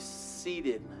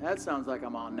seated. That sounds like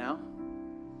I'm on now.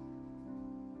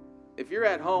 If you're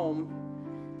at home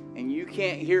and you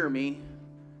can't hear me,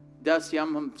 Dusty,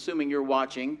 I'm assuming you're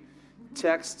watching,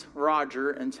 text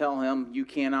Roger and tell him you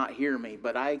cannot hear me.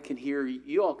 But I can hear you.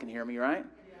 You all can hear me, right?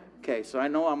 Yeah. Okay, so I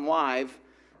know I'm live.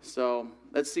 So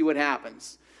let's see what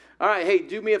happens. All right, hey,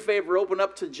 do me a favor. Open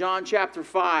up to John chapter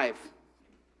 5.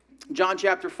 John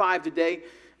chapter 5 today.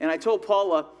 And I told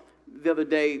Paula the other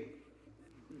day,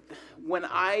 when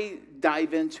I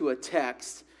dive into a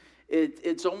text,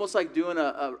 it's almost like doing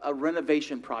a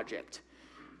renovation project.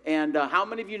 And how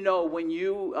many of you know when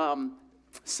you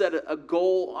set a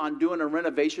goal on doing a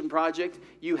renovation project,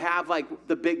 you have like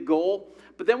the big goal,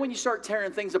 but then when you start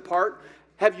tearing things apart,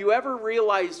 have you ever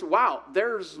realized, wow,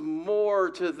 there's more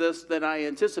to this than I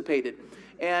anticipated?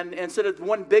 And instead of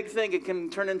one big thing, it can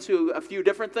turn into a few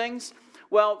different things.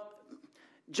 Well,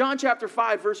 John chapter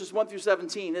 5, verses 1 through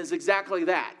 17 is exactly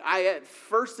that. I at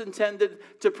first intended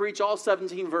to preach all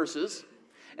 17 verses,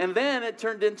 and then it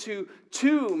turned into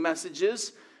 2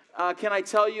 messages. Can I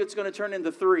tell you it's going to turn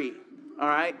into 3? All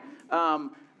right?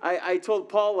 I told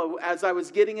Paula as I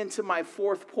was getting into my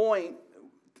 4th point,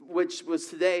 which was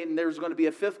today, and there's going to be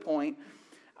a 5th point,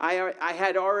 I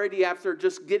had already, after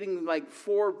just getting like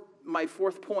my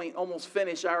 4th point almost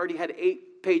finished, I already had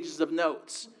 8 pages of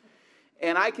notes.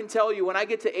 And I can tell you, when I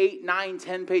get to 8, 9,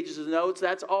 10 pages of notes,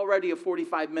 that's already a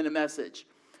 45-minute message.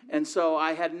 And so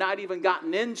I had not even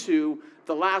gotten into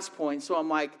the last point. So I'm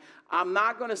like, I'm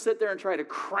not going to sit there and try to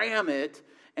cram it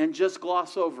and just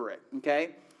gloss over it,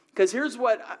 okay? Because here's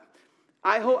what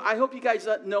I hope you guys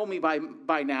know me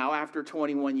by now, after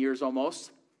 21 years almost.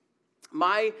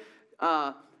 My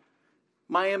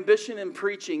ambition in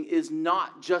preaching is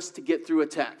not just to get through a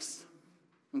text.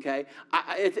 Okay,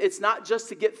 it's not just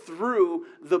to get through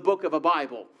the book of a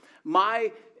Bible.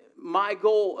 My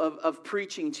goal of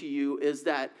preaching to you is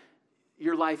that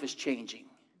your life is changing.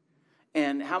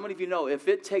 And how many of you know if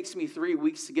it takes me 3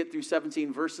 weeks to get through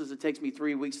 17 verses, it takes me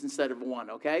 3 weeks instead of 1,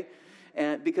 okay?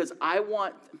 And because I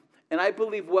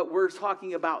believe what we're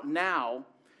talking about now,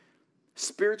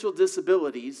 spiritual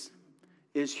disabilities,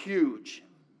 is huge,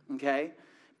 okay?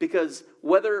 Because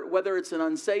whether it's an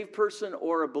unsaved person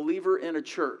or a believer in a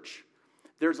church,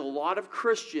 there's a lot of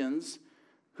Christians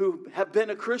who have been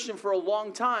a Christian for a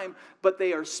long time, but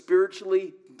they are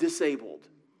spiritually disabled.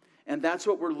 And that's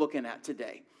what we're looking at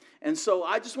today. And so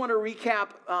I just want to recap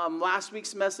last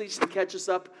week's message to catch us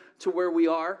up to where we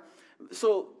are.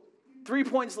 So 3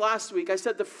 points last week. I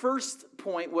said the first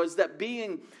point was that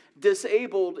being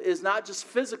disabled is not just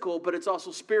physical, but it's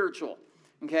also spiritual.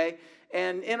 Okay?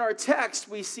 And in our text,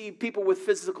 we see people with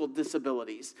physical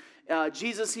disabilities.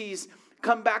 Jesus, he's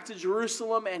come back to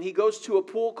Jerusalem, and he goes to a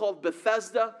pool called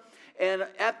Bethesda. And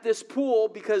at this pool,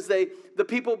 because the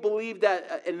people believed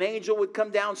that an angel would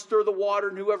come down, stir the water,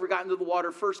 and whoever got into the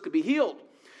water first could be healed.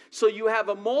 So you have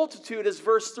a multitude, as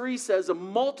verse 3 says, a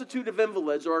multitude of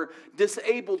invalids or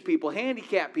disabled people,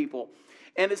 handicapped people.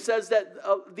 And it says that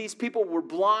these people were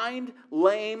blind,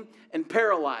 lame, and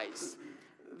paralyzed.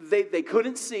 They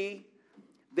couldn't see.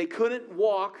 They couldn't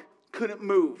walk, couldn't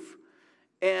move.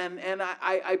 And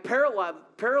I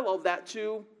paralleled that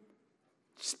to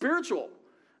spiritual.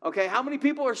 Okay, how many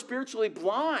people are spiritually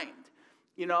blind?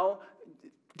 You know,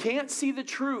 can't see the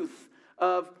truth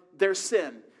of their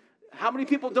sin. How many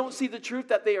people don't see the truth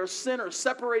that they are sinners,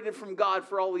 separated from God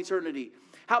for all eternity?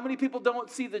 How many people don't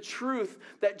see the truth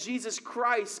that Jesus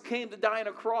Christ came to die on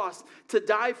a cross, to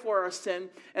die for our sin,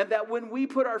 and that when we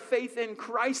put our faith in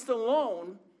Christ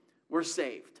alone, we're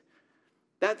saved?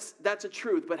 That's a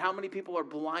truth, but how many people are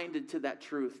blinded to that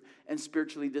truth and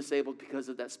spiritually disabled because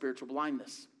of that spiritual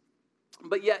blindness?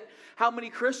 But yet, how many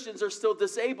Christians are still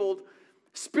disabled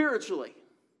spiritually?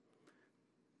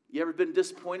 You ever been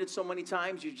disappointed so many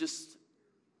times you just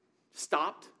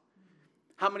stopped?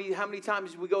 How many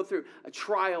times we go through a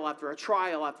trial after a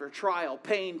trial after a trial,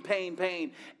 pain,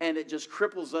 and it just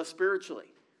cripples us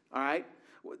spiritually, all right?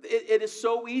 It is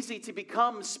so easy to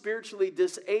become spiritually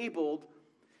disabled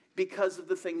because of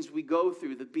the things we go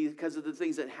through, because of the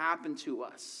things that happen to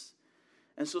us.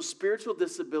 And so spiritual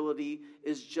disability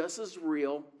is just as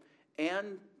real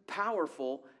and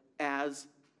powerful as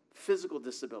physical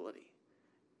disability.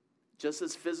 Just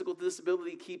as physical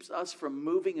disability keeps us from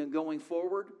moving and going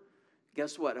forward,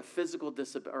 guess what? A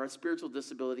spiritual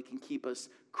disability can keep us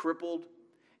crippled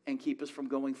and keep us from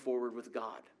going forward with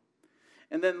God.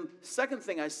 And then second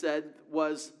thing I said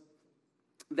was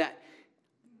that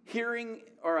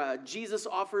Jesus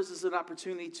offers us an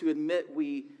opportunity to admit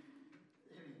we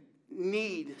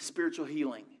need spiritual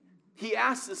healing. He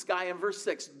asked this guy in verse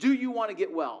 6, do you want to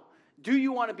get well? Do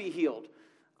you want to be healed?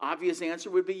 Obvious answer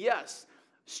would be yes.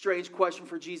 strange question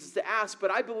for Jesus to ask,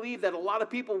 but I believe that a lot of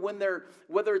people, when they're,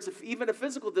 whether it's even a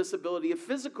physical disability, a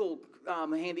physical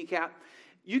handicap,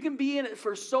 you can be in it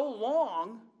for so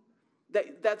long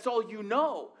that that's all you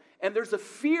know. And there's a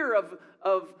fear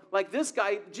of like this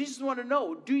guy. Jesus wanted to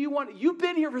know, you've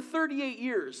been here for 38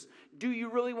 years. Do you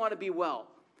really want to be well?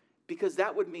 Because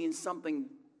that would mean something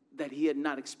that he had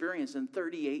not experienced in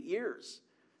 38 years.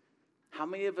 How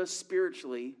many of us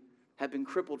spiritually have been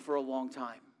crippled for a long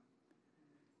time?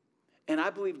 And I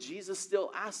believe Jesus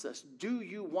still asks us, do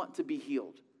you want to be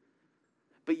healed?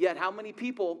 But yet, how many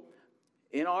people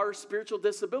in our spiritual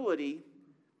disability,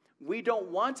 we don't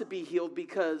want to be healed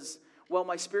because, well,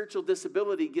 my spiritual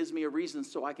disability gives me a reason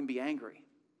so I can be angry.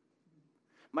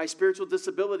 My spiritual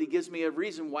disability gives me a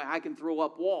reason why I can throw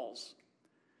up walls.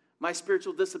 My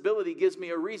spiritual disability gives me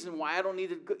a reason why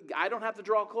I don't have to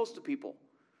draw close to people.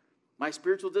 My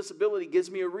spiritual disability gives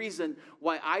me a reason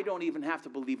why I don't even have to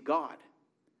believe God.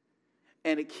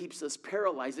 And it keeps us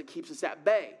paralyzed. It keeps us at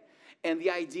bay. And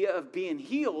the idea of being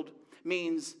healed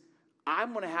means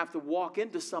I'm going to have to walk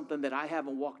into something that I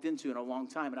haven't walked into in a long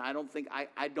time. And I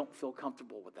don't feel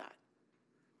comfortable with that.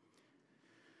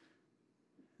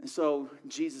 And so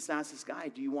Jesus asked this guy,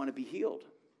 do you want to be healed?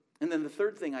 And then the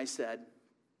third thing I said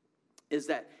is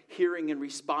that hearing and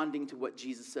responding to what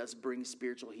Jesus says brings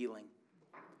spiritual healing.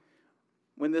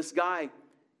 When this guy,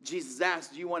 Jesus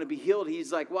asked, do you want to be healed?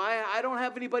 He's like, well, I don't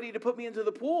have anybody to put me into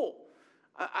the pool.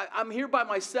 I'm here by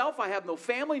myself. I have no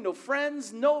family, no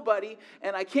friends, nobody,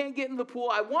 and I can't get in the pool.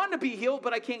 I want to be healed,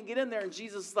 but I can't get in there. And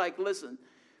Jesus is like, listen,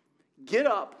 get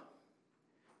up,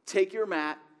 take your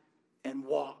mat, and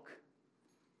walk.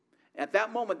 At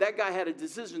that moment, that guy had a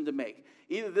decision to make.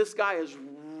 Either this guy is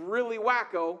really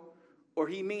wacko or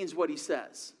he means what he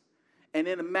says. And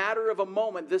in a matter of a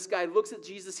moment, this guy looks at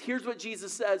Jesus, hears what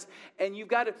Jesus says, and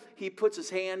he puts his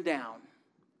hand down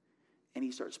and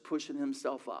he starts pushing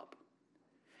himself up.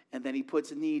 And then he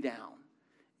puts a knee down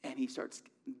and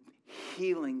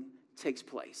healing takes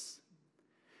place.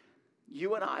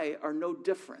 You and I are no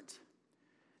different.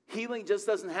 Healing just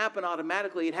doesn't happen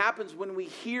automatically. It happens when we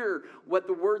hear what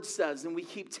the Word says and we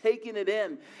keep taking it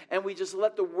in and we just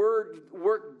let the Word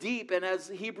work deep. And as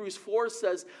Hebrews 4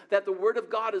 says, that the Word of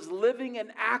God is living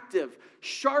and active,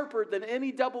 sharper than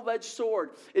any double-edged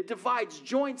sword. It divides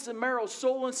joints and marrow,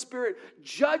 soul and spirit,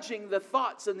 judging the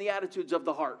thoughts and the attitudes of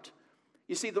the heart.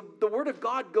 You see, the Word of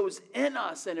God goes in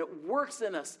us and it works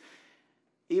in us,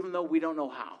 even though we don't know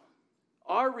how.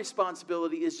 Our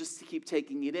responsibility is just to keep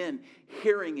taking it in,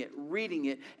 hearing it, reading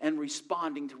it, and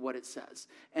responding to what it says.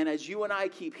 And as you and I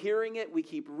keep hearing it, we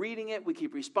keep reading it, we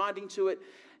keep responding to it,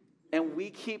 and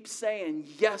we keep saying,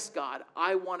 yes, God,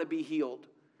 I want to be healed.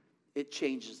 It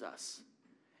changes us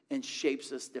and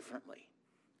shapes us differently.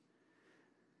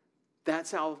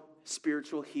 That's how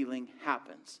spiritual healing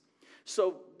happens.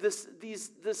 So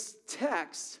this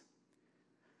text,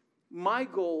 my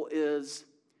goal is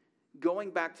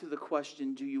going back to the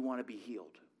question, do you want to be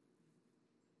healed?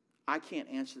 I can't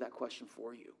answer that question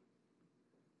for you.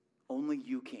 Only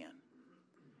you can.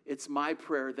 It's my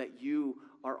prayer that you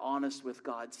are honest with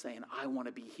God saying, I want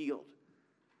to be healed.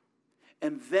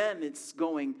 And then it's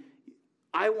going,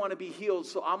 I want to be healed,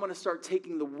 so I'm going to start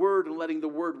taking the Word and letting the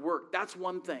Word work. That's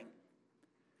one thing.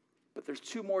 But there's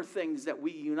two more things that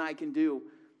you and I can do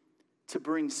to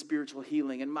bring spiritual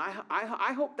healing. And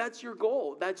I hope that's your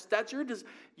goal. That's your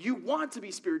you want to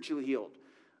be spiritually healed.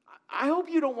 I hope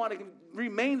you don't want to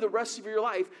remain the rest of your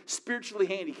life spiritually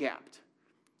handicapped,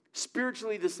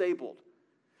 spiritually disabled.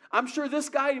 I'm sure this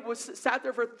guy sat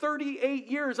there for 38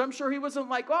 years. I'm sure he wasn't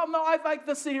like, oh, no, I'd like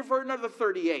to sit here for another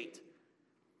 38.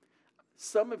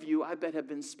 Some of you, I bet, have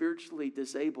been spiritually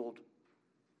disabled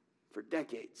for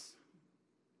decades.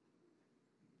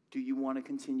 Do you want to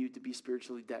continue to be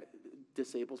spiritually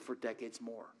disabled for decades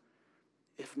more?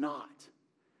 If not,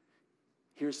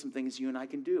 here's some things you and I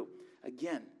can do.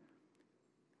 Again,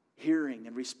 hearing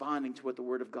and responding to what the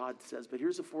Word of God says. But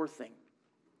here's the fourth thing.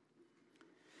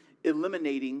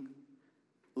 Eliminating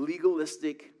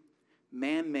legalistic,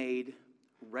 man-made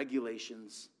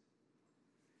regulations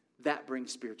that bring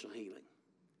spiritual healing.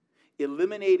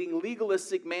 Eliminating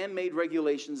legalistic, man-made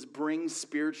regulations brings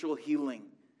spiritual healing.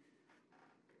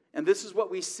 And this is what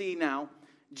we see now.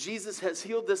 Jesus has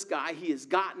healed this guy. He has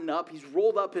gotten up. He's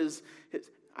rolled up his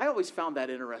I always found that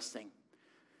interesting.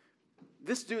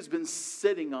 This dude's been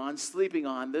sleeping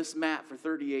on this mat for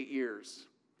 38 years.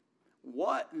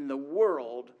 What in the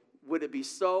world would it be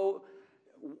so?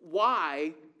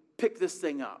 Why pick this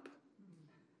thing up?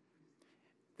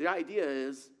 The idea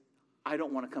is, I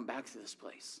don't want to come back to this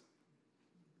place.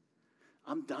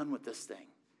 I'm done with this thing.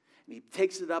 And he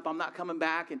takes it up. I'm not coming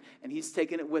back. And he's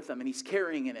taking it with him. And he's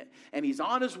carrying it. And he's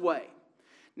on his way.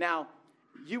 Now,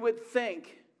 you would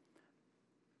think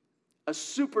a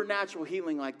supernatural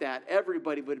healing like that,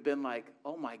 everybody would have been like,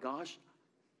 oh my gosh,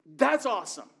 that's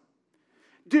awesome.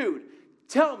 Dude,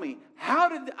 tell me,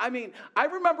 I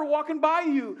remember walking by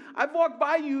you. I've walked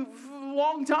by you for a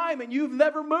long time and you've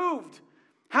never moved.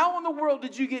 How in the world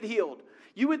did you get healed?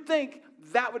 You would think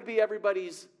that would be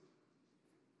everybody's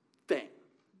thing.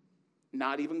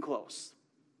 Not even close.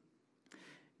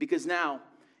 Because now,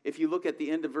 if you look at the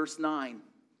end of verse 9,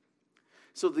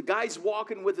 so the guy's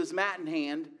walking with his mat in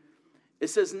hand. It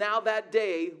says, now that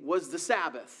day was the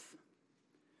Sabbath.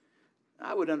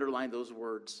 I would underline those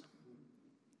words.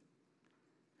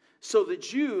 So the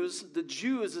Jews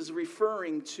is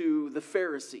referring to the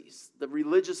Pharisees, the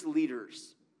religious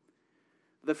leaders.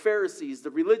 The Pharisees, the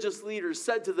religious leaders,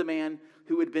 said to the man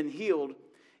who had been healed,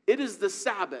 it is the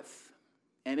Sabbath,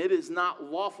 and it is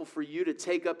not lawful for you to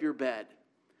take up your bed.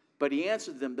 But he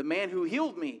answered them, the man who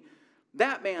healed me,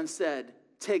 that man said,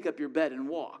 take up your bed and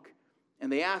walk.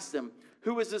 And they asked him,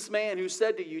 who is this man who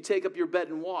said to you, take up your bed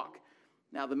and walk?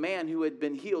 Now the man who had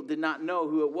been healed did not know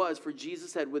who it was, for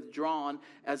Jesus had withdrawn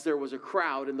as there was a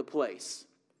crowd in the place.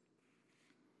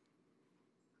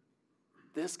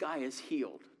 This guy is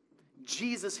healed.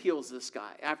 Jesus heals this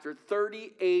guy after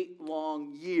 38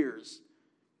 long years.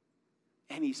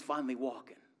 And he's finally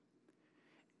walking.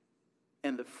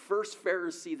 And the first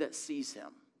Pharisee that sees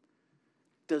him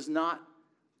does not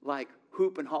like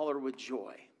hoop and holler with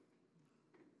joy.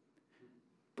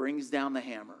 Brings down the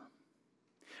hammer.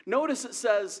 Notice it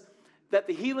says that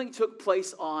the healing took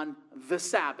place on the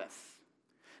Sabbath.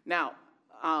 Now,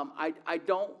 I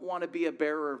don't want to be a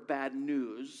bearer of bad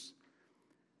news,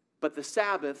 but the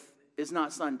Sabbath is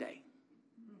not Sunday.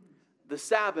 The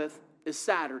Sabbath is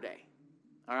Saturday.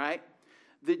 All right?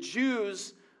 The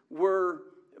Jews were,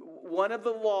 one of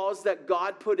the laws that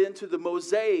God put into the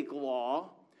Mosaic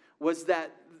law was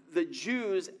that the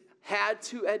Jews had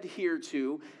to adhere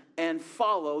to and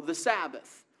follow the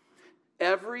Sabbath.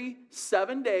 Every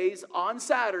 7 days on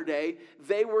Saturday,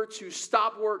 they were to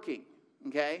stop working,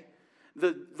 okay?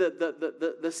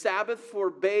 The Sabbath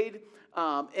forbade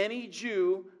any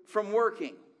Jew from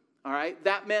working, all right?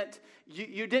 That meant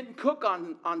you didn't cook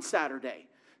on Saturday.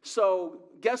 So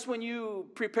guess when you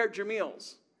prepared your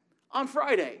meals? On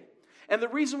Friday. And the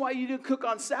reason why you didn't cook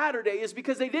on Saturday is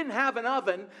because they didn't have an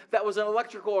oven that was an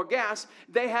electrical or gas.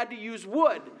 They had to use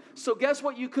wood. So guess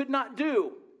what you could not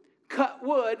do? Cut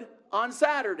wood on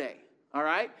Saturday. All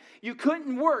right? You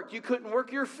couldn't work. You couldn't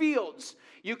work your fields.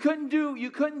 You couldn't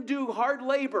do hard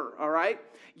labor. All right?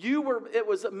 It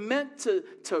was meant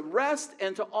to rest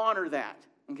and to honor that.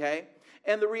 Okay?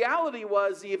 And the reality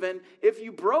was, even if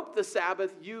you broke the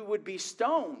Sabbath, you would be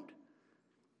stoned.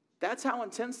 That's how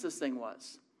intense this thing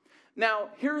was. Now,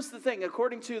 here's the thing.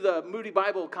 According to the Moody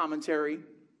Bible commentary,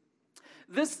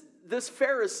 the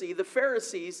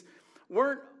Pharisees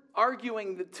weren't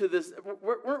arguing to this,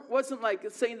 wasn't like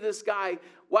saying to this guy,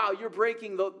 wow, you're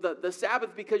breaking the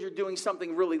Sabbath because you're doing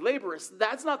something really laborious.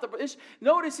 That's not the issue.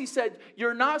 Notice he said,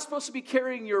 you're not supposed to be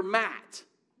carrying your mat.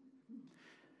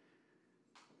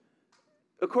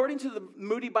 According to the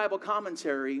Moody Bible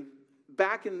commentary,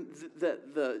 back in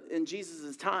in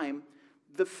Jesus' time,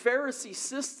 the Pharisee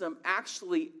system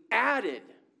actually added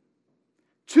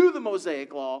to the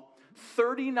Mosaic law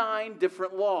 39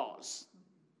 different laws.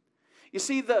 You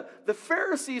see, the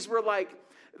Pharisees were like,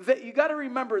 you got to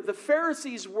remember, the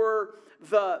Pharisees were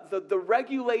the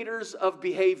regulators of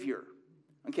behavior.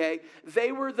 Okay?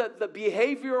 They were the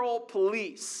behavioral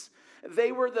police.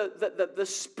 They were the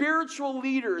spiritual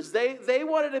leaders. They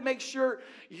wanted to make sure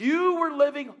you were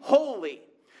living holy.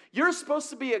 You're supposed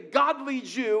to be a godly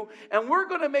Jew, and we're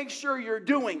going to make sure you're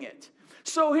doing it.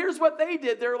 So here's what they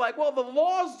did. They're like, well, the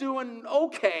law's doing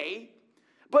okay,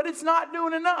 but it's not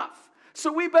doing enough. So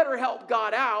we better help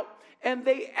God out. And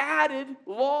they added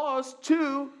laws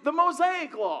to the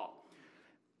Mosaic law.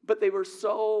 But they were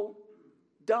so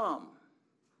dumb.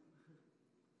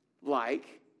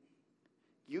 Like,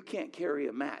 you can't carry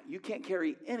a mat. You can't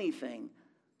carry anything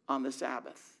on the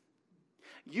Sabbath.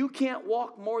 You can't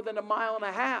walk more than 1.5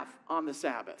 miles on the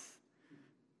Sabbath.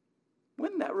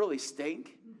 Wouldn't that really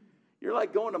stink? You're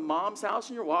like going to mom's house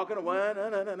and you're walking away,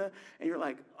 and you're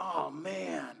like, oh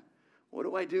man, what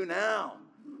do I do now?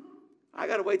 I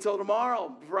got to wait till tomorrow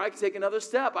before I can take another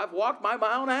step. I've walked my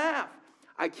 1.5 miles.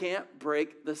 I can't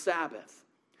break the Sabbath.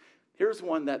 Here's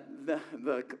one that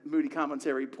the Moody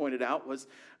commentary pointed out was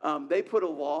they put a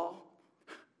law.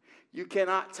 You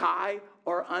cannot tie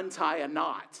or untie a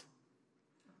knot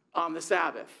on the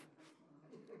Sabbath.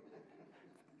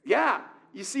 Yeah,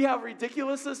 you see how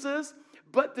ridiculous this is?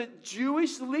 But the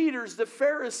Jewish leaders, the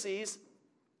Pharisees,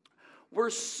 were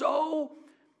so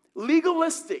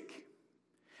legalistic.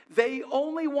 They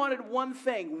only wanted one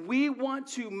thing. We want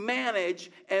to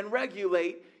manage and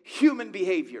regulate human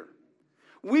behavior.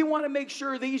 We want to make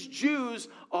sure these Jews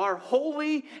are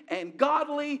holy and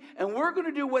godly, and we're going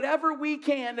to do whatever we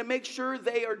can to make sure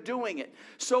they are doing it.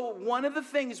 So one of the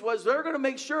things was they're going to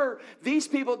make sure these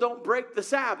people don't break the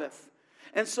Sabbath.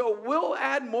 And so we'll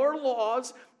add more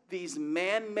laws, these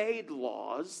man-made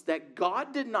laws that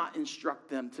God did not instruct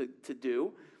them to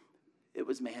do. It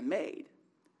was man-made.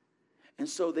 And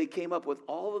so they came up with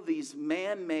all of these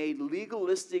man-made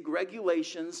legalistic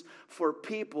regulations for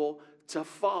people to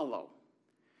follow.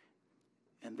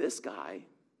 And this guy,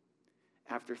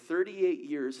 after 38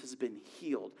 years, has been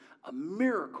healed. A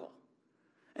miracle.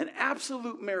 An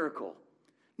absolute miracle.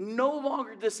 No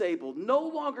longer disabled. No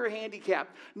longer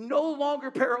handicapped. No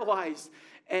longer paralyzed.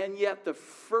 And yet the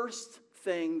first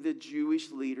thing the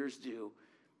Jewish leaders do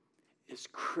is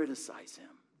criticize him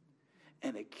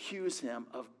and accuse him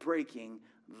of breaking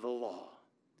the law.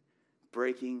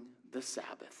 Breaking the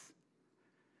Sabbath.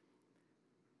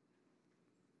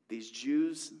 These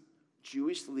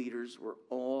Jewish leaders were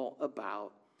all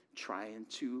about trying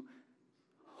to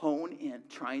hone in,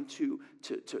 trying to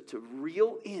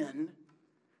reel in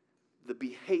the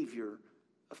behavior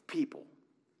of people.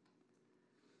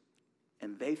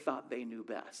 And they thought they knew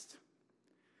best.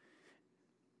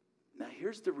 Now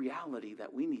here's the reality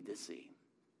that we need to see.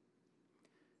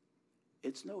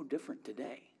 It's no different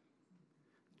today.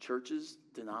 Churches,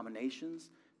 denominations,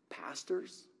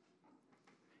 pastors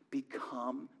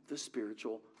become the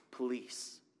spiritual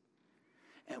police.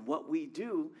 And what we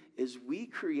do is we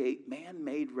create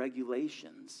man-made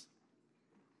regulations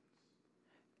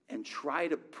and try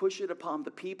to push it upon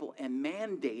the people and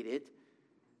mandate it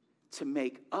to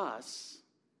make us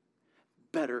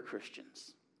better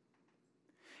Christians.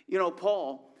 You know,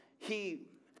 Paul, the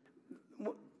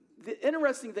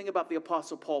interesting thing about the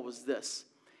Apostle Paul was this.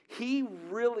 He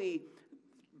really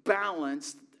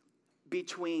balanced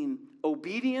between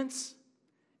obedience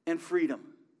and freedom.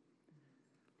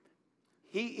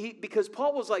 Because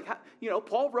Paul was like, you know,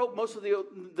 Paul wrote most of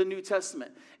the New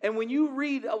Testament. And when you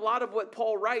read a lot of what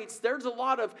Paul writes, there's a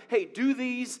lot of, hey, do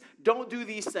these, don't do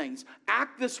these things.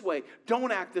 Act this way,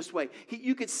 don't act this way.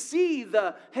 You could see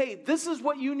hey, this is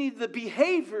what you need, the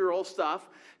behavioral stuff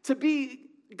to be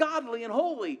godly and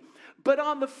holy. But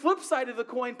on the flip side of the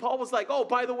coin, Paul was like, oh,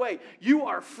 by the way, you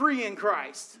are free in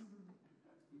Christ.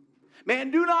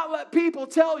 Man, do not let people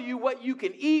tell you what you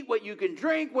can eat, what you can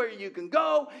drink, where you can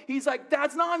go. He's like,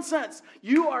 that's nonsense.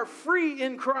 You are free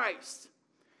in Christ.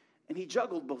 And he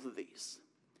juggled both of these.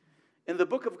 In the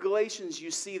book of Galatians,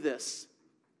 you see this.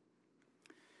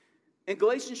 In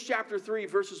Galatians chapter 3,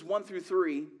 verses 1 through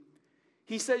 3,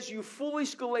 he says, you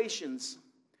foolish Galatians,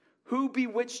 who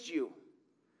bewitched you?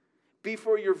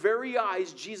 Before your very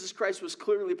eyes, Jesus Christ was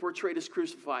clearly portrayed as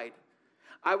crucified.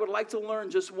 I would like to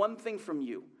learn just one thing from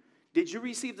you. Did you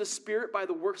receive the Spirit by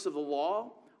the works of the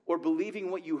law or believing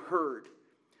what you heard?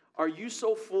 Are you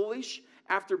so foolish?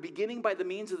 After beginning by the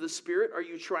means of the Spirit, are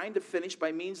you trying to finish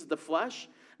by means of the flesh?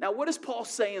 Now, what is Paul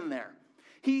saying there?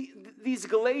 These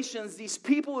Galatians, these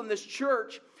people in this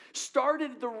church,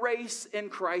 started the race in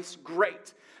Christ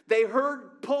great. They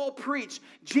heard Paul preach,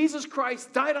 Jesus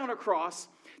Christ died on a cross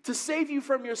to save you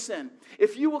from your sin.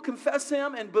 If you will confess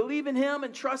him and believe in him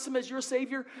and trust him as your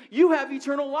Savior, you have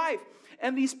eternal life.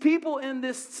 And these people in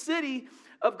this city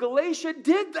of Galatia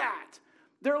did that.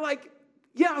 They're like,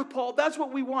 yeah, Paul, that's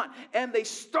what we want. And they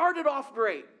started off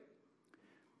great.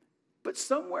 But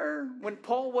somewhere when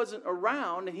Paul wasn't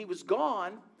around and he was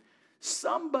gone,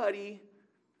 somebody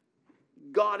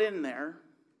got in there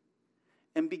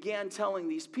and began telling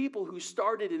these people who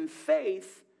started in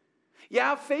faith,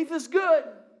 yeah, faith is good,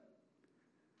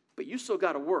 but you still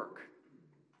got to work.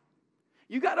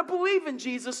 You got to believe in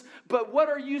Jesus, but what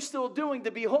are you still doing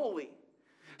to be holy?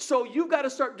 So you got to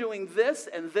start doing this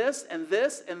and this and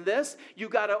this and this. You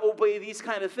got to obey these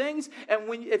kind of things. And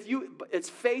it's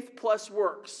faith plus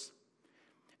works.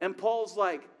 And Paul's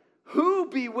like, who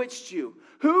bewitched you?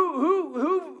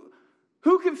 Who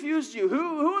confused you?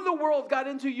 Who in the world got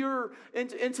into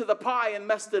the pie and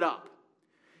messed it up?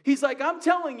 He's like, I'm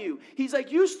telling you. He's like,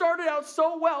 you started out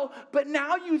so well, but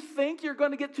now you think you're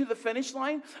going to get to the finish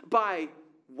line by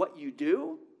what you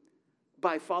do?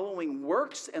 By following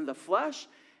works and the flesh?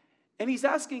 And he's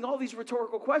asking all these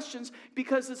rhetorical questions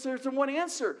because there's one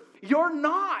answer. You're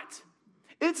not.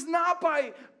 It's not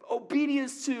by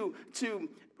obedience to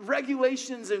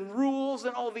regulations and rules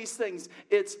and all these things.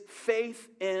 It's faith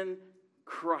in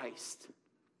Christ.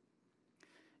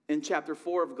 In chapter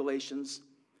 4 of Galatians,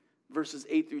 verses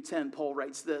 8 through 10, Paul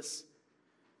writes this.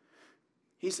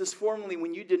 He says, formerly,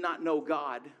 when you did not know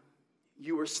God,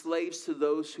 you were slaves to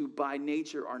those who by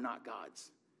nature are not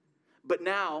gods. But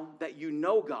now that you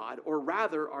know God, or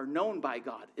rather are known by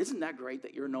God, isn't that great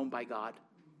that you're known by God?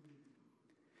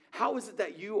 How is it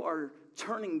that you are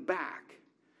turning back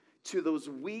to those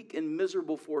weak and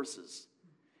miserable forces?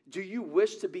 Do you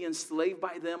wish to be enslaved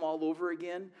by them all over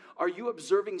again? Are you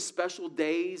observing special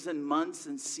days and months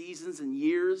and seasons and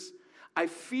years? I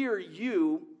fear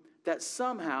you that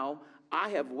somehow I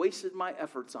have wasted my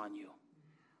efforts on you.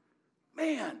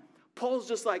 Man, Paul's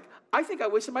just like, I think I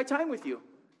wasted my time with you.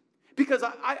 Because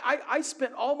I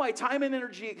spent all my time and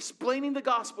energy explaining the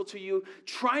gospel to you,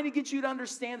 trying to get you to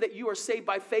understand that you are saved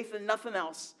by faith and nothing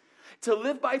else. To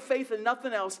live by faith and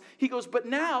nothing else. He goes, but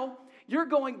now you're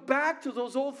going back to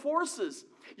those old forces.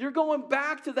 You're going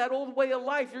back to that old way of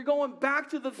life. You're going back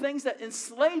to the things that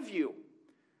enslave you.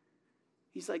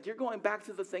 He's like, you're going back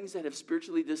to the things that have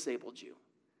spiritually disabled you.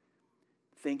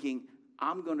 Thinking,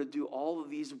 I'm going to do all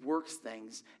of these works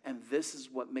things, and this is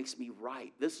what makes me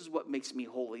right. This is what makes me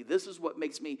holy. This is what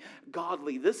makes me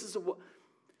godly. This is what...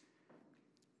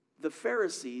 The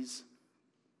Pharisees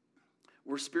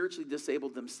were spiritually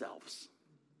disabled themselves.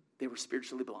 They were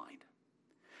spiritually blind.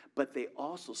 But they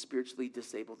also spiritually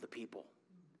disabled the people.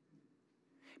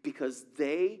 Because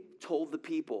they told the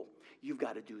people, you've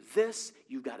got to do this,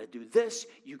 you've got to do this,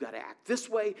 you've got to act this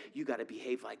way, you've got to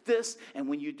behave like this, and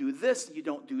when you do this, you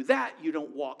don't do that, you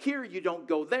don't walk here, you don't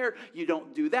go there, you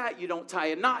don't do that, you don't tie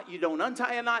a knot, you don't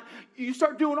untie a knot, you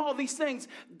start doing all these things,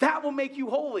 that will make you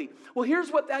holy. Well, here's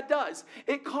what that does.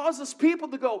 It causes people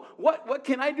to go, what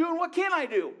can I do and what can't I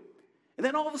do? And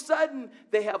then all of a sudden,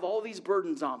 they have all these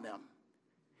burdens on them.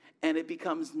 And it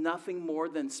becomes nothing more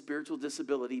than spiritual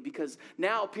disability, because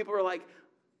now people are like,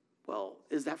 well,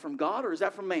 is that from God or is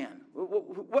that from man?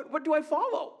 What do I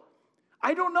follow?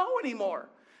 I don't know anymore.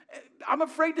 I'm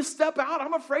afraid to step out.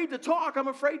 I'm afraid to talk. I'm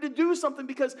afraid to do something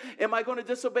because am I going to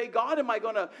disobey God? Am I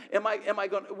going to,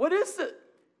 what is it?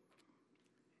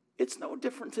 It's no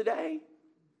different today.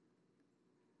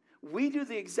 We do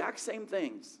the exact same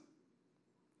things.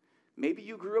 Maybe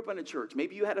you grew up in a church.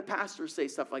 Maybe you had a pastor say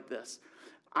stuff like this.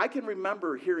 I can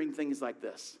remember hearing things like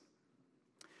this.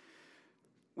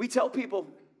 We tell people,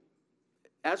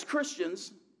 as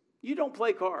Christians, you don't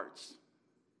play cards.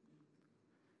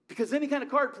 Because any kind of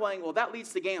card playing, well, that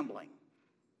leads to gambling.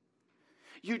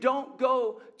 You don't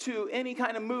go to any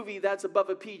kind of movie that's above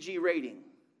a PG rating.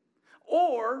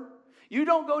 Or you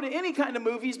don't go to any kind of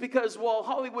movies because, well,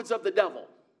 Hollywood's of the devil.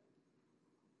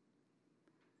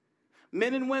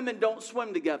 Men and women don't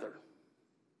swim together.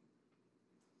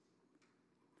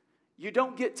 You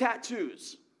don't get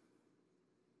tattoos.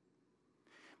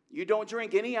 You don't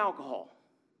drink any alcohol.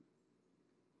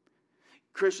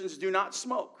 Christians do not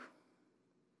smoke.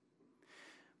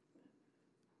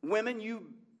 Women, you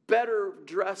better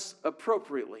dress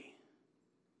appropriately.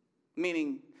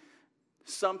 Meaning,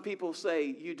 some people say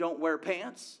you don't wear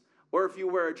pants, or if you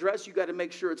wear a dress, you got to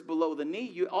make sure it's below the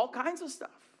knee. All kinds of stuff.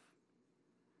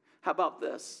 How about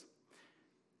this?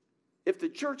 If the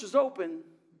church is open,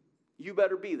 you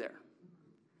better be there.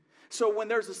 So when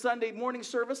there's a Sunday morning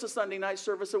service, a Sunday night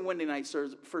service, a Wednesday night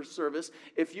service,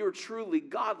 if you're truly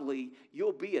godly,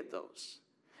 you'll be at those.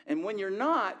 And when you're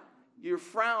not, you're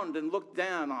frowned and looked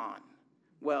down on.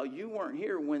 Well, you weren't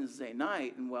here Wednesday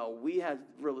night, and well, we had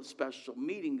a really special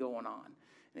meeting going on.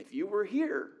 And if you were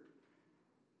here,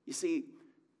 you see,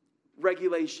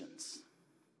 regulations,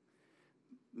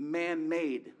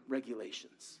 man-made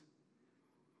regulations.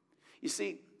 You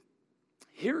see,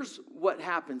 here's what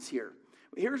happens here.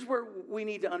 Here's where we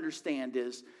need to understand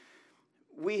is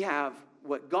we have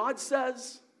what God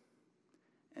says,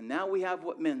 and now we have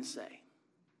what men say.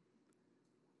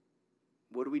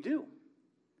 What do?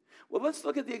 Well, let's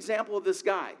look at the example of this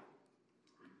guy.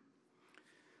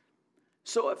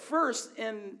 So at first,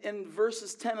 in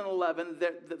verses 10 and 11,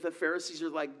 the Pharisees are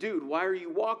like, dude, why are you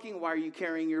walking? Why are you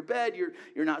carrying your bed?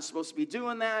 You're not supposed to be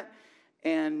doing that.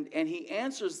 And he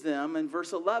answers them in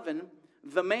verse 11,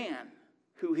 the man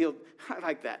who healed. I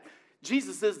like that.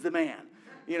 Jesus is the man.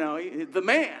 You know, the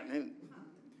man. And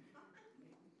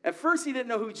at first, he didn't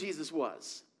know who Jesus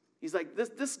was. He's like,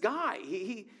 this guy,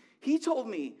 he told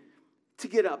me to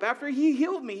get up. After he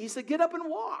healed me, he said, get up and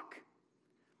walk.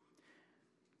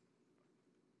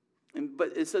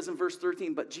 But it says in verse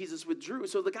 13, but Jesus withdrew.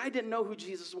 So the guy didn't know who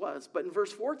Jesus was. But in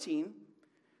verse 14,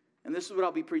 and this is what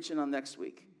I'll be preaching on next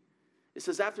week. It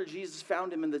says, after Jesus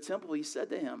found him in the temple, he said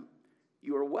to him,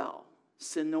 you are well.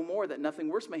 Sin no more, that nothing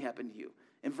worse may happen to you.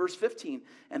 In verse 15,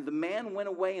 and the man went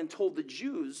away and told the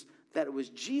Jews that it was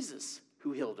Jesus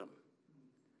who healed him.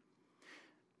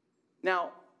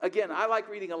 Now, again, I like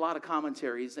reading a lot of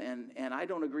commentaries, and I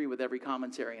don't agree with every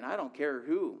commentary, and I don't care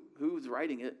who's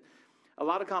writing it. A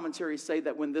lot of commentaries say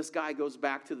that when this guy goes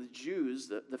back to the Jews,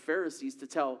 the Pharisees, to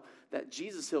tell that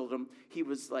Jesus healed him, he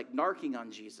was like narking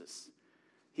on Jesus.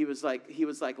 He was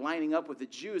like lining up with the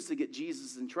Jews to get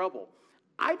Jesus in trouble.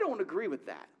 I don't agree with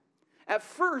that. At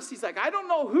first, he's like, I don't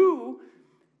know who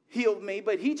healed me,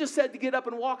 but he just said to get up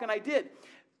and walk, and I did.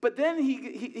 But then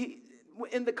he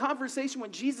in the conversation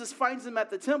when Jesus finds him at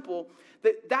the temple,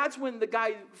 that's when the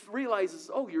guy realizes,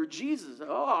 oh, you're Jesus.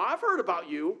 Oh, I've heard about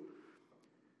you.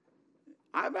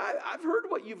 I've heard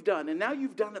what you've done, and now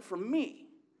you've done it for me.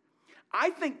 I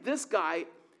think this guy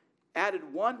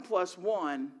added 1 +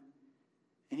 1,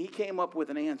 and he came up with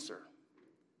an answer.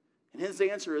 And his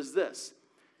answer is this.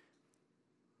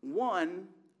 1,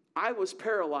 I was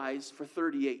paralyzed for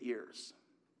 38 years.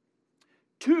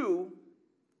 2,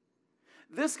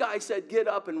 this guy said, get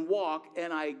up and walk,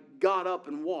 and I got up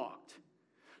and walked.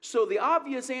 So the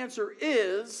obvious answer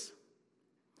is,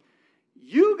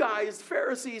 you guys,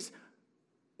 Pharisees,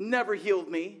 never healed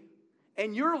me,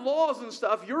 and your laws and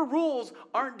stuff, your rules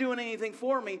aren't doing anything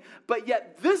for me, but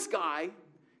yet this guy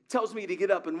tells me to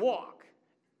get up and walk.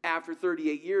 After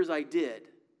 38 years, I did.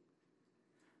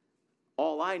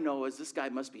 All I know is this guy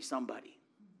must be somebody,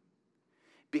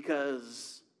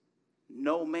 because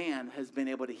no man has been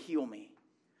able to heal me,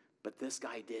 but this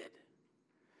guy did.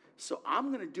 So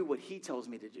I'm going to do what he tells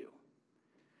me to do.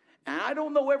 And I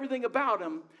don't know everything about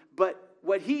him, but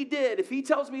what he did, if he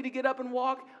tells me to get up and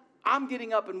walk, I'm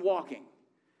getting up and walking.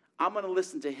 I'm going to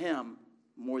listen to him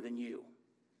more than you.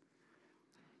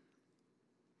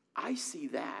 I see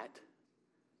that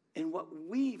in what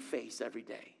we face every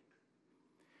day.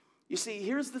 You see,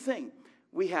 here's the thing.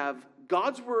 We have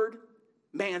God's word,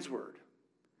 man's word.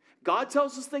 God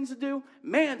tells us things to do.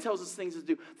 Man tells us things to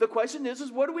do. The question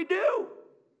is what do we do?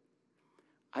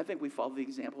 I think we follow the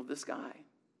example of this guy.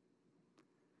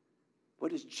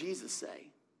 What does Jesus say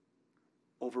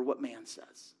over what man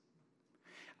says?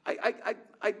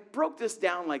 I broke this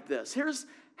down like this. Here's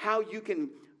how you can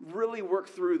really work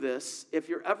through this if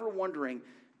you're ever wondering,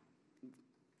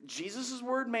 Jesus'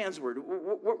 word, man's word,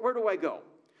 where do I go?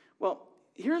 Well,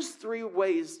 here's 3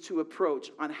 ways to approach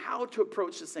on how to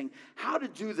approach this thing, how to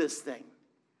do this thing.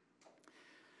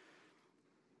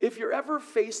 If you're ever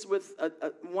faced with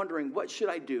wondering, what should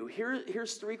I do?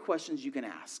 Here's 3 questions you can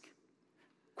ask.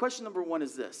 Question number 1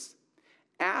 is this.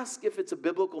 Ask if it's a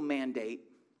biblical mandate.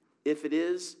 If it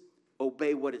is,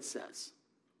 obey what it says.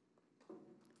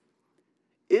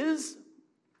 Is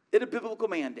it a biblical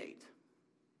mandate?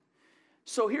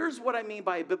 So here's what I mean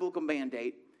by a biblical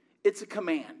mandate. It's a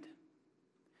command.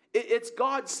 It's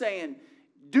God saying,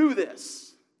 do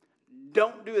this.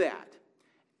 Don't do that.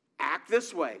 Act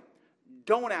this way.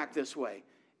 Don't act this way.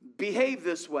 Behave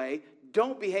this way.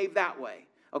 Don't behave that way.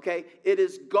 Okay? It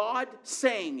is God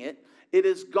saying it. It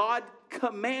is God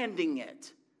commanding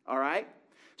it. All right?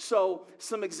 So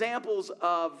some examples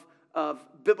of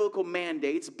biblical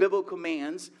mandates, biblical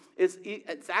commands,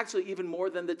 it's actually even more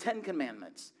than the 10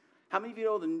 Commandments. How many of you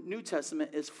know the New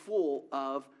Testament is full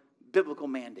of biblical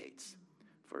mandates?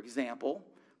 For example,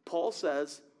 Paul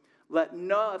says, let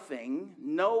nothing,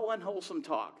 no unwholesome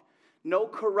talk, no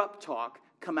corrupt talk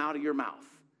come out of your mouth,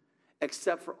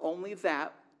 except for only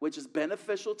that which is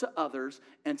beneficial to others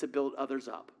and to build others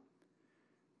up.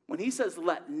 When he says,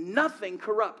 let nothing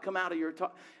corrupt come out of your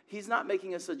talk, he's not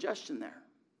making a suggestion there.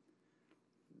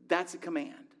 That's a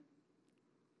command.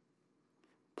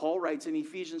 Paul writes in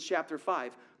Ephesians chapter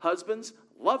 5, husbands,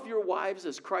 love your wives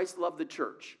as Christ loved the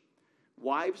church.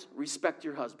 Wives, respect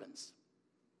your husbands.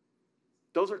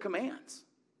 Those are commands.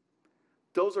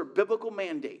 Those are biblical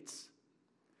mandates.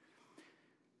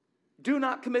 Do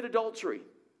not commit adultery.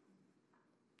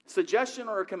 Suggestion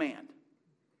or a command?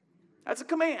 That's a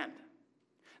command.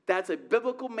 That's a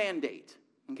biblical mandate.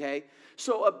 Okay?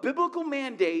 So a biblical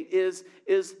mandate is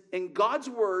in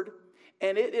God's word,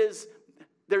 and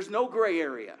there's no gray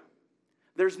area.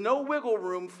 There's no wiggle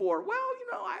room for, well,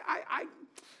 you know,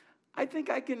 I think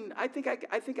I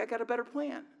got a better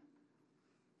plan.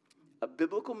 A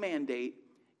biblical mandate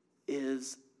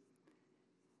is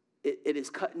it is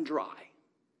cut and dry.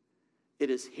 It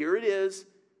is, here it is,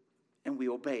 and we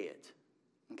obey it.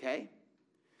 Okay?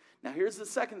 Now here's the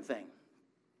second thing.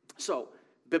 So,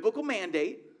 biblical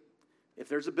mandate, if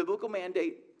there's a biblical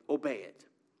mandate, obey it.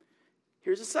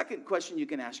 Here's a second question you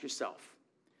can ask yourself.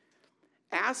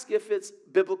 Ask if it's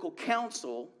biblical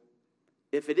counsel.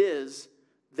 If it is,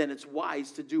 then it's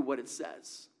wise to do what it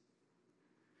says.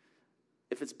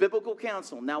 If it's biblical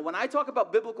counsel. Now, when I talk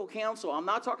about biblical counsel, I'm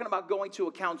not talking about going to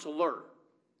a counselor.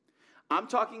 I'm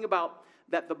talking about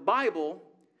that the Bible,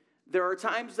 there are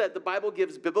times that the Bible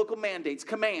gives biblical mandates,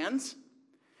 commands,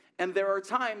 and there are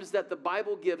times that the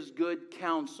Bible gives good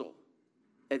counsel,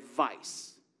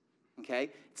 advice. Okay?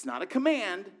 It's not a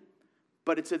command,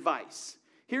 but it's advice.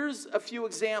 Here's a few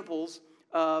examples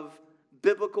of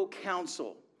biblical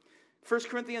counsel. 1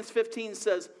 Corinthians 15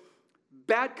 says,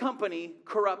 bad company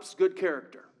corrupts good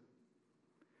character.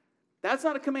 That's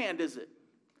not a command, is it?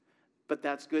 But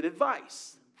that's good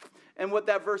advice. And what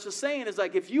that verse is saying is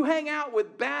like, if you hang out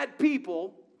with bad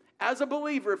people, as a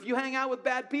believer, if you hang out with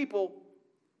bad people,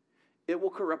 it will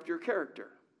corrupt your character.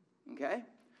 Okay?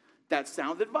 That's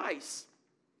sound advice.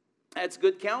 That's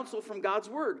good counsel from God's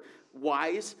word.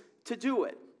 Wise to do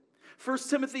it. 1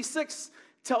 Timothy 6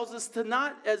 tells us to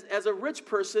not, as a rich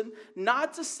person,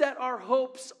 not to set our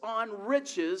hopes on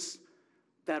riches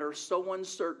that are so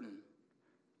uncertain,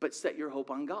 but set your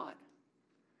hope on God.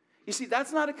 You see,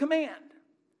 that's not a command.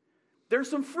 There's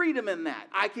some freedom in that.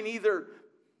 I can either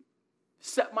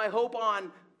set my hope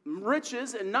on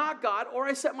riches and not God, or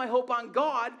I set my hope on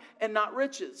God and not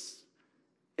riches.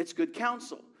 It's good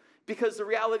counsel. Because the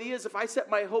reality is, if I set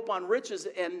my hope on riches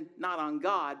and not on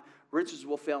God, riches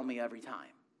will fail me every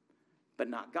time, but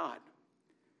not God.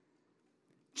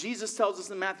 Jesus tells us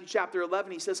in Matthew chapter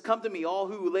 11, he says, come to me, all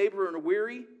who labor and are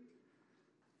weary,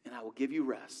 and I will give you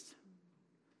rest.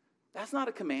 That's not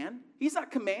a command. He's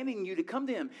not commanding you to come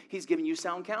to him. He's giving you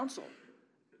sound counsel.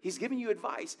 He's giving you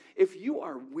advice. If you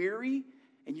are weary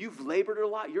and you've labored a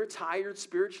lot, you're tired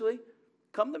spiritually,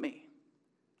 come to me.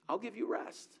 I'll give you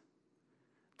rest.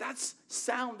 That's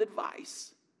sound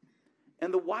advice.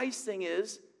 And the wise thing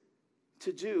is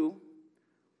to do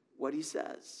what he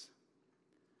says.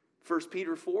 1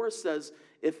 Peter 4 says,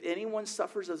 if anyone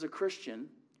suffers as a Christian,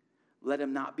 let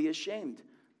him not be ashamed,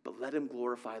 but let him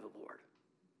glorify the Lord.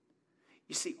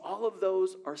 You see, all of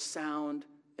those are sound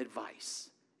advice.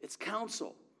 It's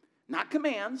counsel, not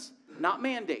commands, not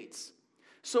mandates.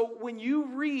 So when you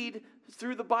read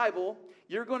through the Bible,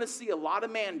 you're going to see a lot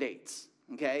of mandates,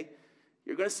 okay?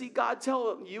 You're going to see God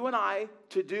tell you and I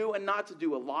to do and not to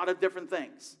do a lot of different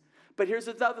things. But here's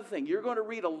another thing. You're going to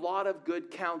read a lot of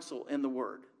good counsel in the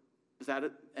Word. Is that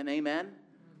an amen?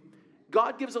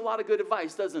 God gives a lot of good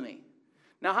advice, doesn't he?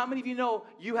 Now, how many of you know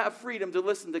you have freedom to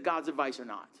listen to God's advice or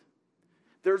not?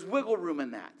 There's wiggle room in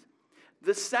that.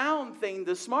 The sound thing,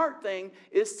 the smart thing,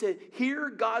 is to hear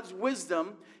God's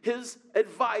wisdom, his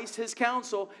advice, his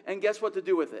counsel, and guess what to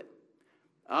do with it?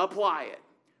 Apply it.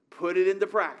 Put it into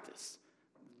practice.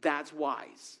 That's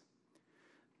wise.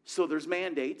 So there's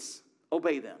mandates,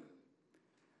 obey them.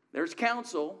 There's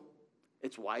counsel,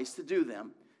 it's wise to do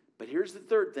them. But here's the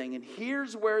third thing, and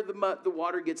here's where the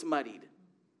water gets muddied.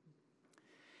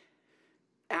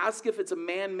 Ask if it's a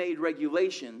man-made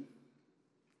regulation.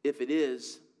 If it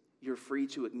is, you're free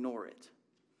to ignore it.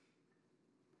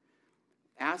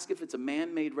 Ask if it's a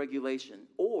man-made regulation,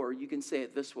 or you can say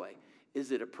it this way,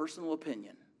 is it a personal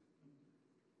opinion?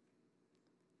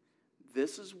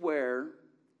 This is where,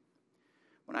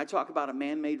 when I talk about a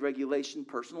man-made regulation,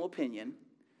 personal opinion,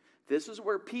 this is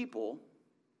where people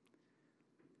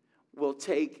will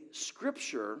take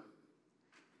Scripture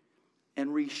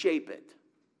and reshape it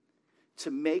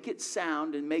to make it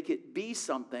sound and make it be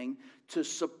something to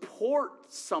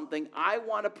support something I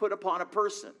want to put upon a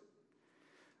person.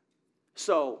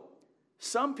 So,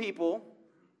 some people,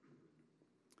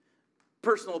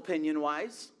 personal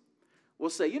opinion-wise, will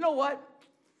say, you know what?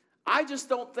 I just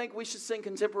don't think we should sing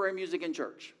contemporary music in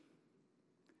church.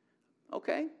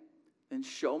 Okay, then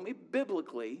show me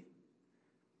biblically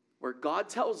where God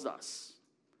tells us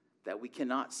that we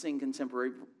cannot sing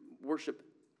contemporary worship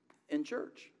in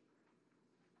church.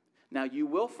 Now, you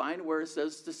will find where it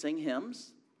says to sing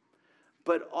hymns,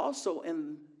 but also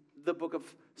in the book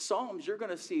of Psalms, you're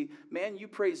going to see, man, you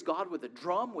praise God with a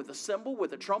drum, with a cymbal,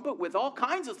 with a trumpet, with all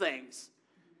kinds of things.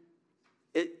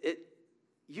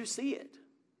 You see it.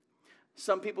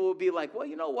 Some people will be like, well,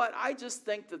 you know what? I just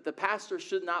think that the pastor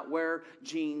should not wear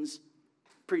jeans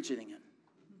preaching in.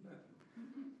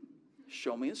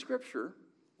 Show me in Scripture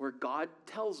where God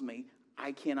tells me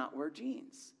I cannot wear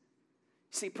jeans.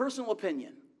 See, personal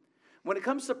opinion. When it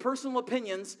comes to personal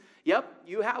opinions, yep,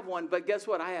 you have one, but guess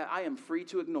what? I am free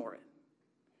to ignore it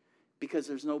because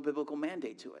there's no biblical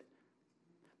mandate to it.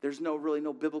 There's really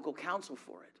no biblical counsel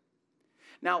for it.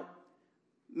 Now,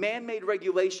 man-made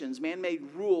regulations, man-made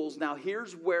rules. Now,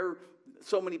 here's where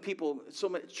so many people, so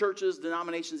many churches,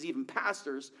 denominations, even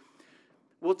pastors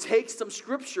will take some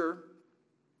Scripture,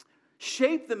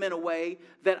 shape them in a way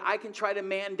that I can try to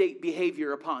mandate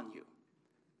behavior upon you.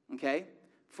 Okay?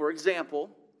 For example,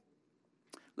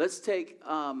 let's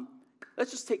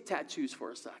just take tattoos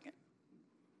for a second.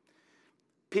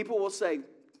 People will say,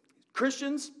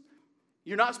 Christians,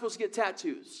 you're not supposed to get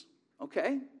tattoos.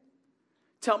 Okay?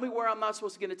 Tell me where I'm not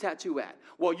supposed to get a tattoo at.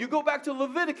 Well, you go back to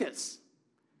Leviticus.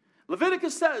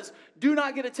 Leviticus says, do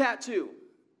not get a tattoo.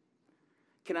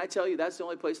 Can I tell you that's the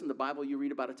only place in the Bible you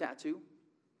read about a tattoo?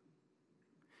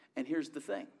 And here's the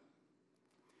thing.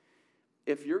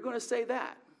 If you're going to say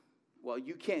that, well,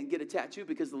 you can't get a tattoo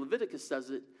because the Leviticus says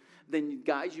it, then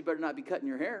guys, you better not be cutting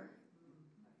your hair.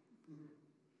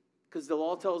 Because the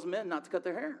law tells men not to cut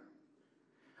their hair.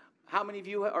 How many of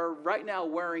you are right now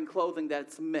wearing clothing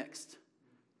that's mixed?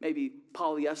 Maybe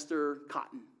polyester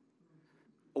cotton,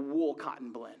 a wool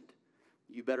cotton blend.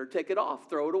 You better take it off,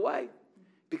 throw it away.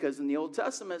 Because in the Old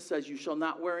Testament it says you shall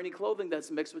not wear any clothing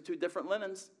that's mixed with two different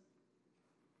linens.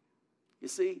 You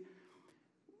see,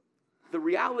 the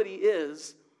reality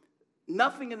is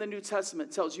nothing in the New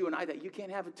Testament tells you and I that you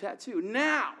can't have a tattoo.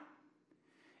 Now,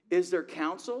 is there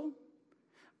counsel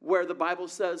where the Bible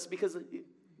says, because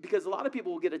a lot of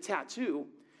people will get a tattoo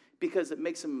because it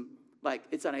makes them like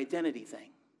it's an identity thing.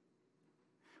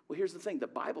 Well, here's the thing. The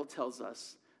Bible tells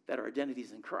us that our identity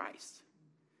is in Christ.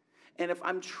 And if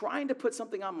I'm trying to put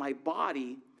something on my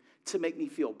body to make me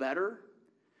feel better,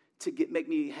 to make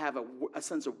me have a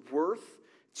sense of worth,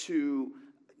 to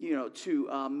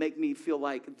make me feel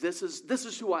like this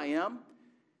is who I am,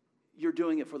 you're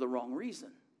doing it for the wrong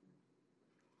reason.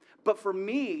 But for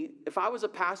me, if I was a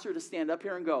pastor to stand up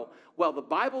here and go, well, the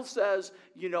Bible says,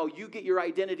 you get your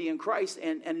identity in Christ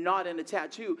and not in a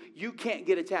tattoo, you can't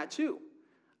get a tattoo.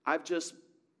 I've just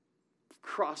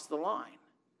crossed the line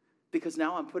because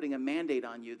now I'm putting a mandate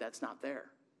on you that's not there.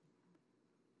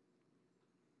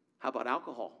 How about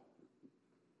alcohol?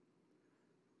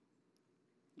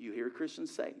 You hear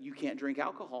Christians say, you can't drink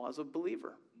alcohol as a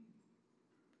believer.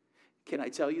 Can I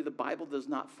tell you, the Bible does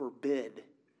not forbid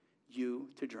you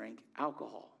to drink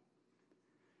alcohol.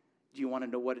 Do you want to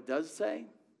know what it does say?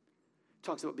 It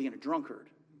talks about being a drunkard.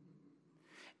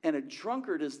 And a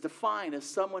drunkard is defined as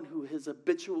someone who is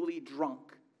habitually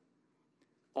drunk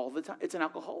all the time. It's an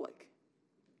alcoholic.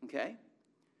 Okay?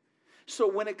 So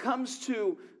when it comes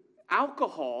to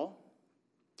alcohol,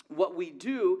 what we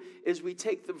do is we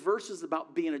take the verses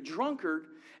about being a drunkard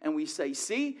and we say,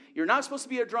 see, you're not supposed to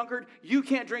be a drunkard. You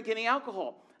can't drink any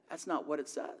alcohol. That's not what it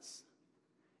says.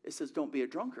 It says don't be a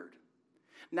drunkard.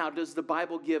 Now, does the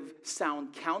Bible give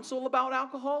sound counsel about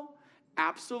alcohol?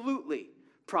 Absolutely.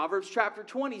 Proverbs chapter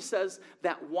 20 says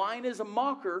that wine is a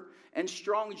mocker and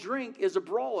strong drink is a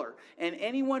brawler, and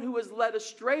anyone who is led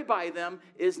astray by them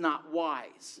is not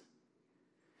wise.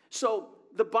 So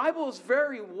the Bible is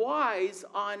very wise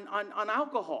on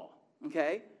alcohol,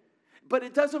 okay? But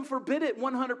it doesn't forbid it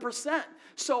 100%.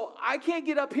 So I can't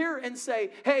get up here and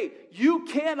say, hey, you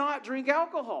cannot drink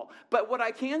alcohol. But what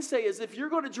I can say is if you're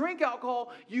going to drink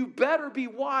alcohol, you better be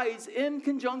wise in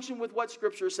conjunction with what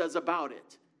Scripture says about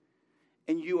it.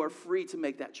 And you are free to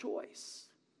make that choice.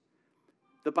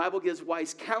 The Bible gives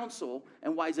wise counsel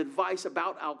and wise advice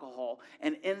about alcohol.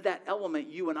 And in that element,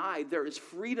 you and I, there is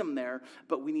freedom there,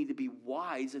 but we need to be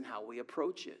wise in how we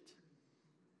approach it.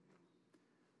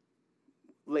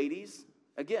 Ladies,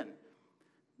 again,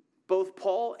 both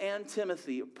Paul and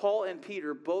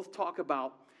Peter both talk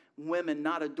about women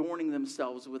not adorning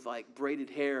themselves with like braided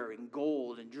hair and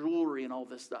gold and jewelry and all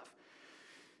this stuff.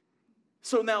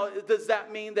 So now, does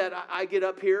that mean that I get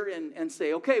up here and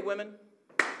say, okay, women,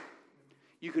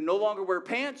 you can no longer wear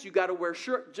pants. You got to wear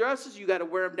dresses. You got to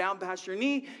wear them down past your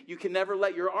knee. You can never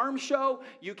let your arms show.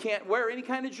 You can't wear any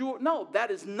kind of jewelry. No,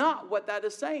 that is not what that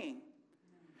is saying.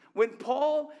 When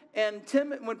Paul and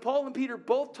Peter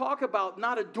both talk about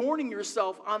not adorning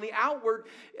yourself on the outward,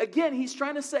 again, he's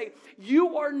trying to say,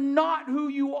 you are not who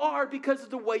you are because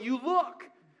of the way you look.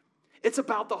 It's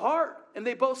about the heart. And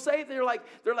they both say, they're like,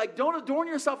 don't adorn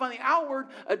yourself on the outward,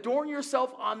 adorn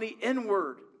yourself on the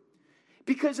inward.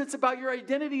 Because it's about your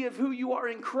identity of who you are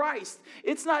in Christ.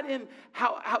 It's not in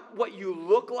how what you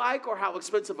look like or how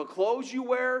expensive a clothes you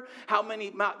wear, how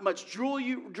much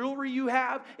jewelry you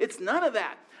have. It's none of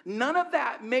that. None of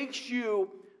that makes you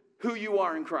who you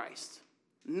are in Christ.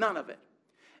 None of it.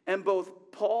 And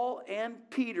both Paul and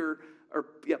Peter are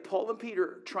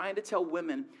trying to tell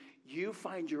women, you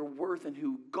find your worth in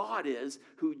who God is,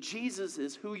 who Jesus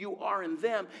is, who you are in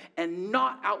them, and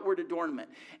not outward adornment.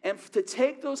 And to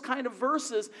take those kind of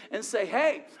verses and say,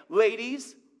 hey,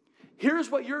 ladies, here's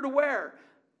what you're to wear.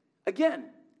 Again,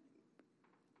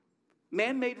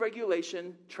 man-made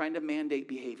regulation trying to mandate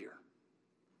behavior.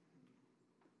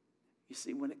 You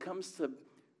see, when it comes to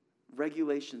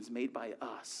regulations made by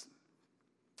us,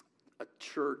 a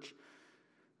church,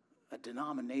 a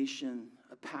denomination,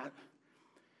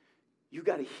 you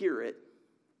got to hear it,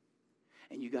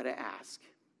 and you got to ask,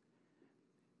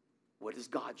 what does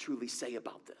God truly say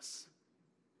about this?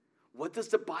 What does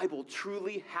the Bible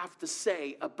truly have to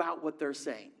say about what they're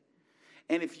saying?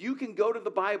 And if you can go to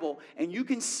the Bible and you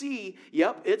can see,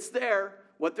 yep, it's there,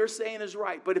 what they're saying is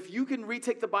right. But if you can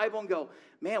retake the Bible and go,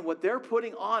 man, what they're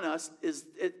putting on us is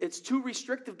it's too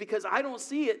restrictive because I don't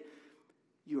see it,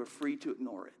 you are free to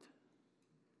ignore it.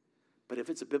 But if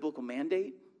it's a biblical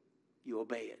mandate, you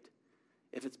obey it.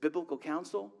 If it's biblical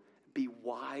counsel, be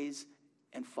wise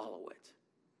and follow it.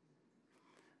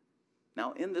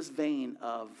 Now, in this vein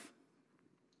of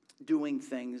doing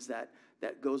things that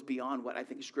goes beyond what I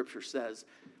think Scripture says,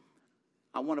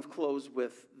 I want to close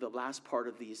with the last part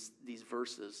of these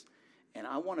verses, and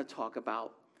I want to talk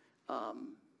about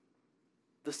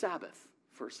the Sabbath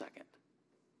for a second.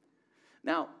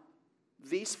 Now,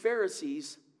 these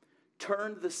Pharisees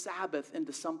turned the Sabbath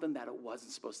into something that it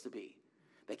wasn't supposed to be.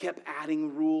 They kept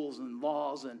adding rules and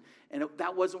laws, and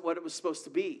that wasn't what it was supposed to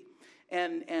be.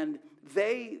 And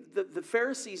the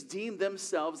Pharisees deemed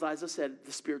themselves, as I said,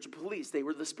 the spiritual police. They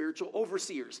were the spiritual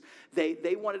overseers.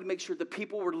 They wanted to make sure the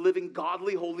people were living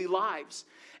godly, holy lives.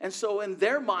 And so in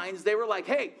their minds, they were like,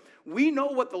 hey, we know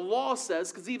what the law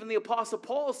says, because even the Apostle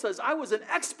Paul says, I was an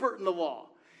expert in the law.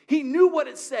 He knew what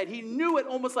it said. He knew it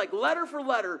almost like letter for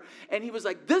letter. And he was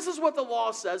like, this is what the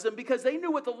law says. And because they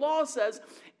knew what the law says,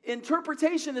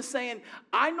 interpretation is saying,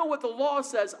 I know what the law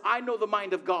says. I know the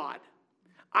mind of God.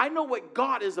 I know what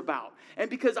God is about. And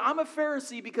because I'm a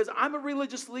Pharisee, because I'm a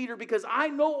religious leader, because I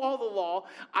know all the law,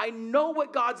 I know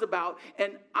what God's about,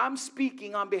 and I'm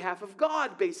speaking on behalf of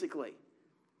God, basically.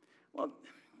 Well,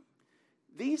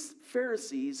 these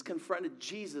Pharisees confronted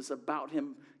Jesus about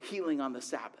him healing on the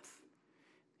Sabbath.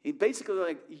 He basically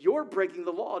like, you're breaking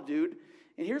the law, dude.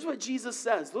 And here's what Jesus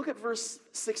says. Look at verse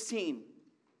 16.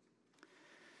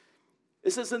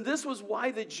 It says, and this was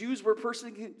why the Jews were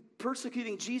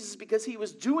persecuting Jesus, because he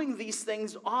was doing these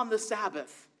things on the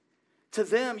Sabbath. To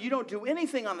them, you don't do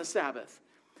anything on the Sabbath.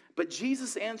 But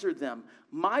Jesus answered them,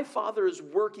 my Father is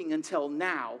working until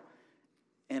now,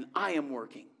 and I am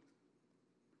working.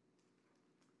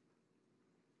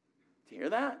 Do you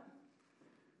hear that?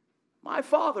 My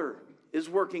Father is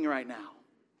working right now.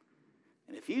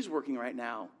 And if he's working right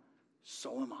now,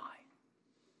 so am I.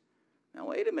 Now,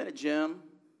 wait a minute, Jim.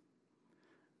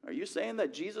 Are you saying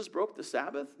that Jesus broke the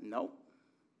Sabbath? No.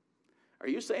 Are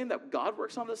you saying that God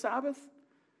works on the Sabbath?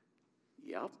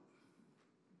 Yep.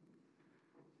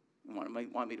 You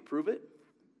want me to prove it?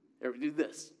 Here, do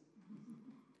this.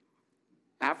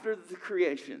 After the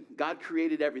creation, God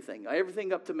created everything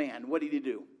up to man. What did he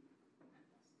do?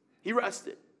 He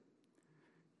rested.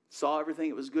 Saw everything,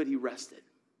 it was good, he rested.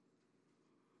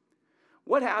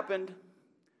 What happened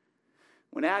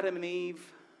when Adam and Eve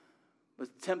was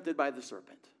tempted by the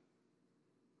serpent?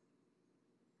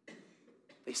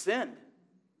 They sinned,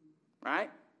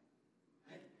 right?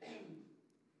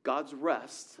 God's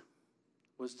rest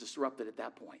was disrupted at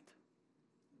that point.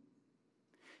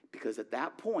 Because at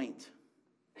that point,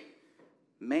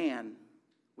 man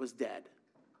was dead.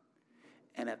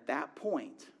 And at that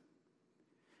point,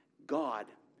 God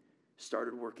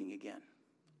started working again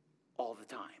all the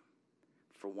time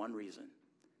for one reason,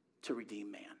 to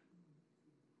redeem man.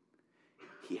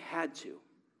 He had to,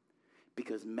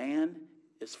 because man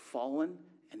is fallen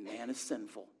and man is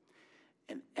sinful.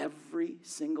 And every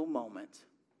single moment,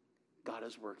 God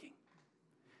is working.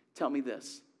 Tell me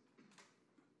this.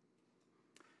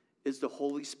 Is the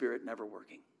Holy Spirit never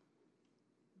working?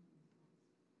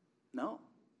 No.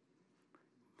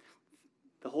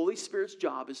 The Holy Spirit's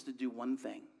job is to do one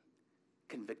thing: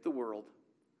 convict the world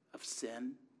of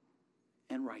sin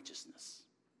and righteousness.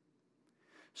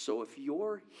 So if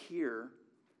you're here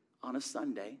on a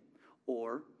Sunday,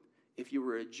 or if you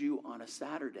were a Jew on a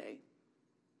Saturday,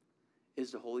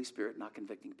 is the Holy Spirit not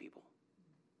convicting people?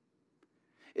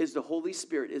 Is the Holy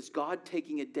Spirit, is God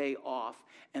taking a day off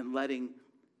and letting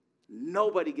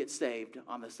nobody get saved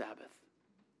on the Sabbath?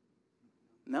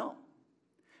 No.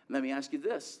 Let me ask you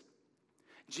this.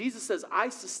 Jesus says, I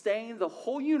sustain the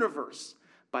whole universe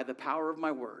by the power of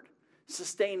my word.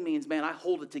 Sustain means, man, I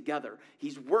hold it together.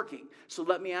 He's working. So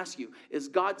let me ask you, is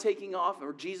God taking off,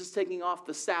 or Jesus taking off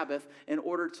the Sabbath in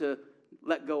order to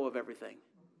let go of everything?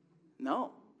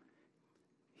 No.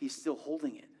 He's still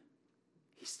holding it.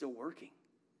 He's still working.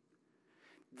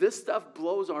 This stuff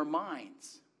blows our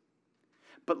minds.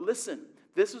 But listen,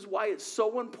 this is why it's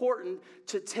so important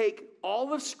to take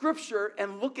all of Scripture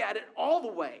and look at it all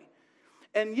the way.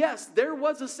 And yes, there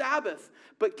was a Sabbath,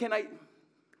 but can I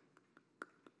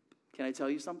tell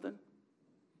you something?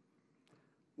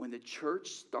 When the church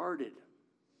started,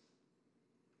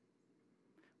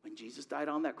 when Jesus died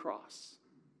on that cross,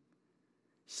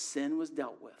 sin was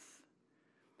dealt with.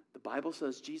 The Bible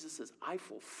says, Jesus says, I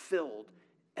fulfilled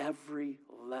every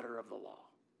letter of the law.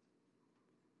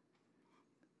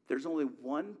 There's only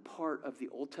one part of the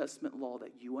Old Testament law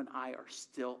that you and I are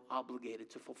still obligated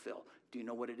to fulfill. Do you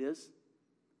know what it is?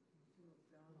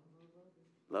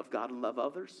 Love God and love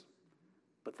others.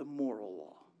 But the moral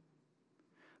law.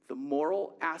 The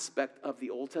moral aspect of the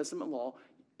Old Testament law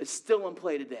is still in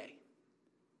play today.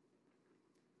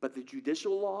 But the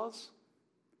judicial laws,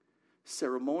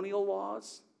 ceremonial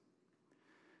laws,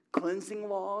 cleansing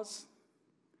laws,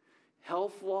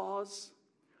 health laws,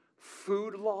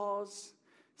 food laws,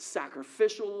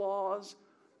 sacrificial laws,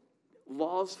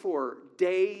 laws for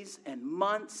days and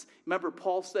months. Remember,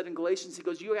 Paul said in Galatians, he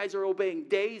goes, you guys are obeying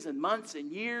days and months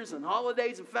and years and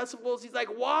holidays and festivals. He's like,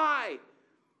 why?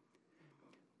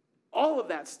 All of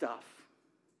that stuff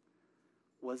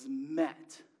was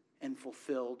met and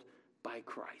fulfilled by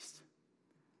Christ.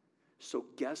 So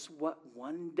guess what?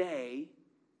 One day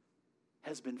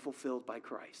has been fulfilled by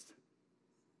Christ.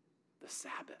 The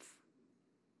Sabbath.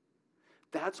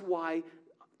 That's why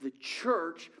the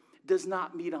church does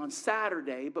not meet on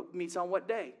Saturday, but meets on what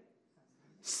day?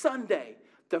 Sunday.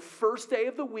 The first day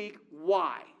of the week.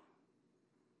 Why?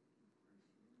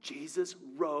 Jesus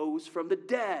rose from the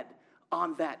dead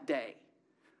on that day.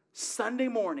 Sunday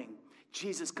morning,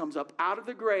 Jesus comes up out of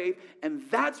the grave, and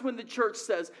that's when the church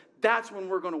says, that's when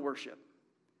we're going to worship.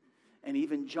 And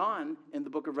even John in the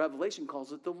book of Revelation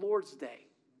calls it the Lord's Day.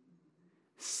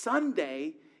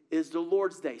 Sunday is the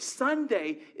Lord's Day.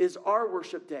 Sunday is our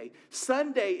worship day.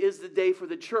 Sunday is the day for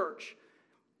the church.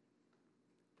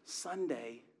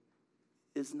 Sunday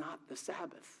is not the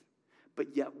Sabbath.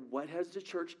 But yet, what has the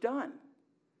church done?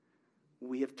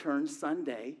 We have turned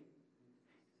Sunday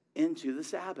into the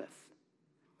Sabbath.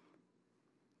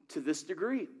 To this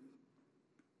degree.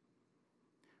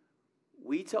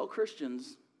 We tell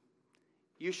Christians,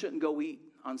 you shouldn't go eat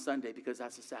on Sunday because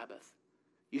that's the Sabbath.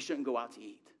 You shouldn't go out to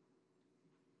eat.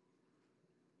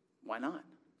 Why not?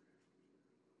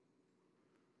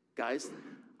 Guys,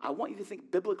 I want you to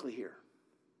think biblically here.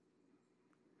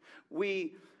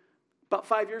 About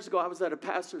 5 years ago, I was at a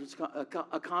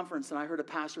conference, and I heard a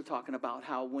pastor talking about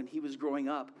how when he was growing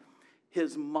up,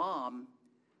 his mom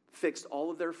fixed all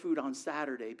of their food on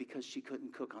Saturday because she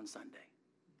couldn't cook on Sunday.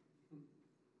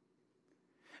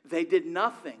 They did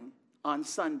nothing on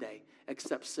Sunday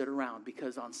except sit around,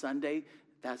 because on Sunday,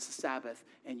 that's the Sabbath,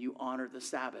 and you honor the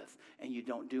Sabbath, and you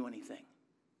don't do anything.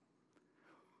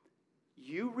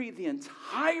 You read the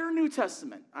entire New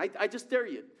Testament. I just dare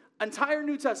you. Entire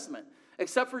New Testament,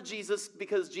 except for Jesus,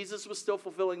 because Jesus was still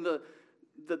fulfilling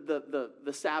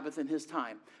the Sabbath in his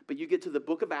time. But you get to the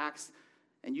book of Acts,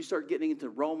 and you start getting into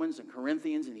Romans and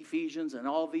Corinthians and Ephesians and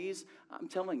all these, I'm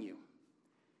telling you,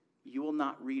 you will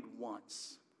not read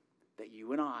once that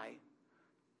you and I,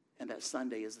 and that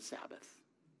Sunday is the Sabbath.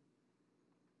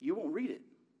 You won't read it.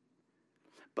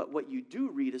 But what you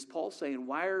do read is Paul saying,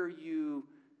 why are you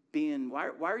being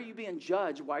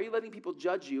judged? Why are you letting people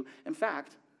judge you? In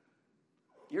fact,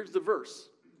 here's the verse.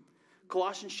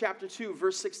 Colossians chapter 2,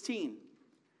 verse 16.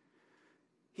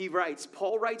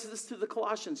 Paul writes this to the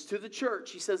Colossians, to the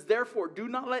church. He says, therefore, do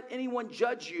not let anyone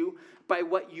judge you by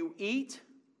what you eat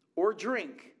or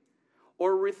drink,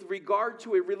 or with regard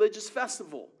to a religious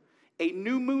festival, a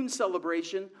new moon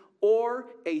celebration, or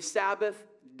a Sabbath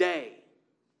day.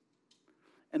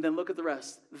 And then look at the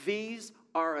rest. These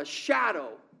are a shadow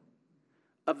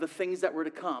of the things that were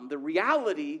to come. The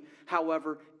reality,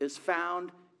 however, is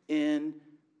found in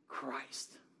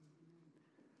Christ.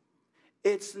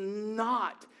 It's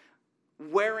not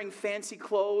wearing fancy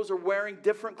clothes or wearing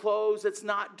different clothes. It's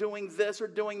not doing this or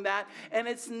doing that. And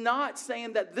it's not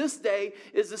saying that this day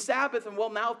is the Sabbath, and well,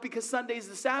 now because Sunday is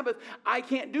the Sabbath, I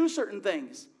can't do certain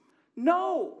things.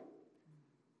 No,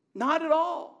 not at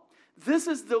all. This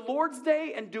is the Lord's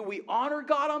day, and do we honor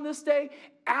God on this day?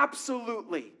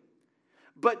 Absolutely.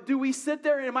 But do we sit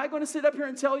there, and am I going to sit up here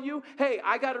and tell you, hey,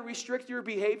 I got to restrict your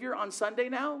behavior on Sunday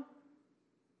now?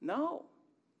 No,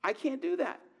 I can't do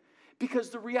that.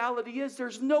 Because the reality is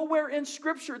there's nowhere in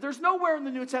Scripture, there's nowhere in the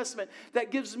New Testament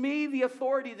that gives me the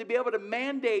authority to be able to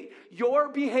mandate your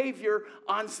behavior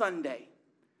on Sunday.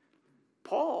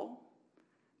 Paul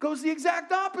goes the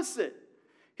exact opposite.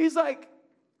 He's like,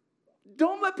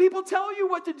 don't let people tell you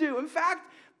what to do. In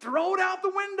fact, throw it out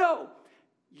the window.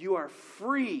 You are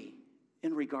free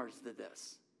in regards to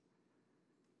this.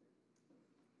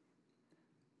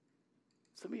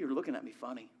 Some of you are looking at me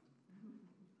funny.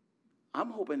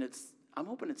 I'm hoping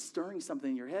it's stirring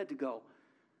something in your head to go,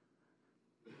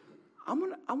 I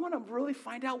want to really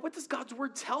find out, what does God's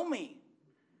word tell me?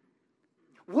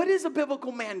 What is a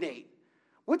biblical mandate?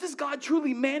 What does God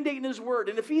truly mandate in his word?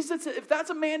 And if that's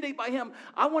a mandate by him,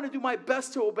 I want to do my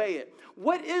best to obey it.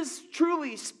 What is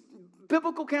truly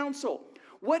biblical counsel?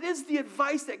 What is the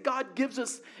advice that God gives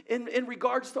us in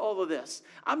regards to all of this?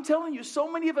 I'm telling you,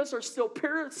 so many of us are still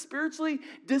spiritually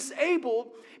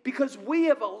disabled because we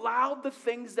have allowed the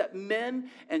things that men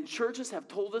and churches have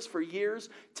told us for years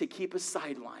to keep us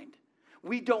sidelined.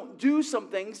 We don't do some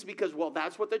things because, well,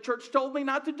 that's what the church told me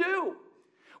not to do.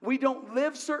 We don't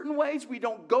live certain ways. We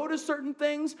don't go to certain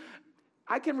things.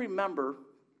 I can remember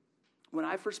when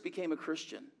I first became a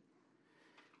Christian,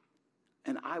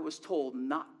 and I was told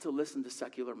not to listen to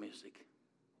secular music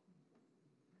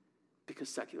because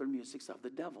secular music's of the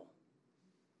devil.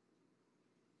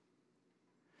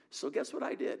 So guess what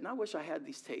I did? And I wish I had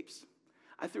these tapes.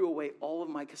 I threw away all of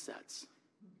my cassettes.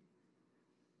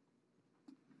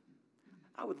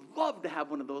 I would love to have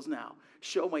one of those now.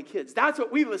 Show my kids. That's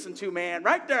what we listen to, man,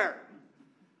 right there.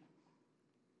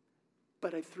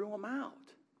 But I threw them out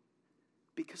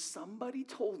because somebody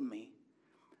told me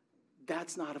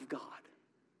that's not of God.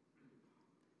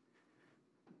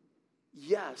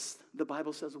 Yes, the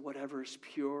Bible says whatever is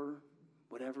pure,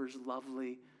 whatever is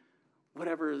lovely,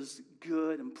 whatever is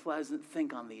good and pleasant,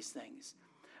 think on these things.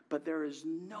 But there is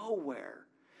nowhere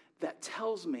that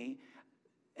tells me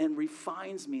and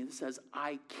refines me that says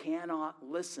I cannot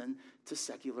listen to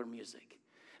secular music.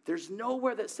 There's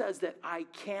nowhere that says that I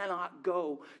cannot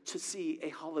go to see a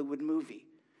Hollywood movie.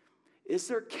 Is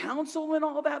there counsel in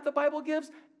all that the Bible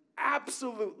gives?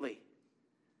 Absolutely.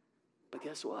 But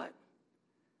guess what?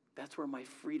 That's where my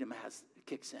freedom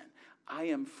kicks in. I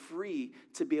am free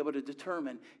to be able to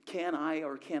determine, can I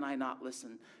or can I not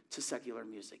listen to secular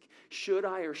music? Should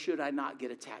I or should I not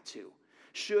get a tattoo?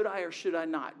 Should I or should I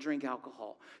not drink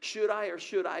alcohol? Should I or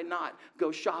should I not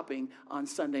go shopping on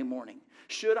Sunday morning?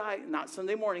 Should I, not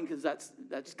Sunday morning because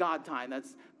that's God time,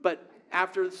 but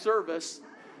after the service,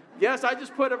 yes, I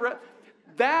just put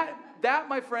that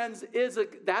my friends,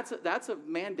 that's a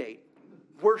mandate.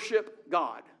 Worship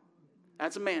God.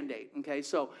 That's a mandate, okay?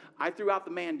 So I threw out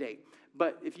the mandate.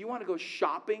 But if you want to go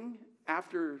shopping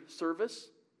after service,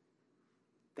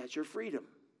 that's your freedom.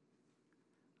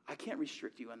 I can't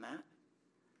restrict you in that.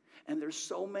 And there's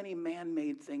so many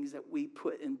man-made things that we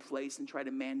put in place and try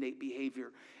to mandate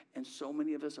behavior. And so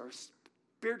many of us are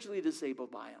spiritually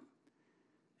disabled by them.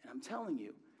 And I'm telling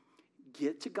you,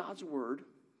 get to God's word.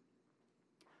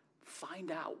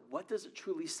 Find out what does it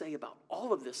truly say about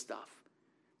all of this stuff,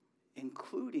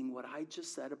 including what I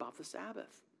just said about the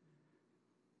Sabbath.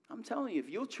 I'm telling you, if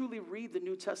you'll truly read the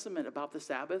New Testament about the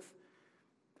Sabbath,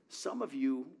 some of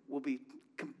you will be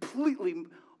completely,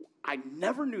 I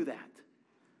never knew that.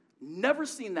 Never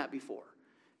seen that before.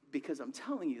 Because I'm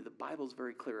telling you, the Bible's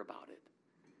very clear about it.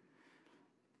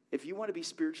 If you want to be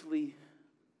spiritually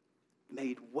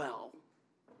made well,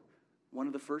 one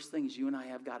of the first things you and I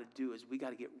have got to do is we got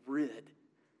to get rid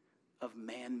of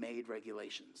man-made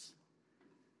regulations.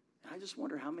 And I just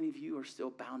wonder how many of you are still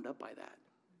bound up by that.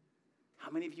 How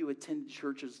many of you attended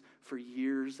churches for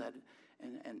years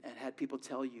and had people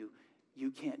tell you,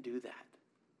 you can't do that.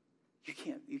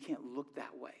 You can't look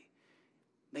that way.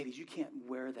 Ladies, you can't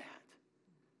wear that.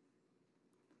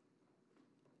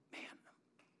 Man,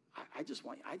 I just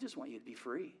want you to be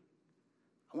free.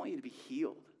 I want you to be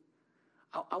healed.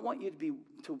 I want you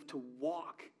to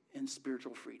walk in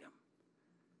spiritual freedom.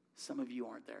 Some of you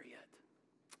aren't there yet.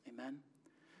 Amen.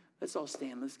 Let's all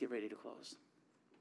stand. Let's get ready to close.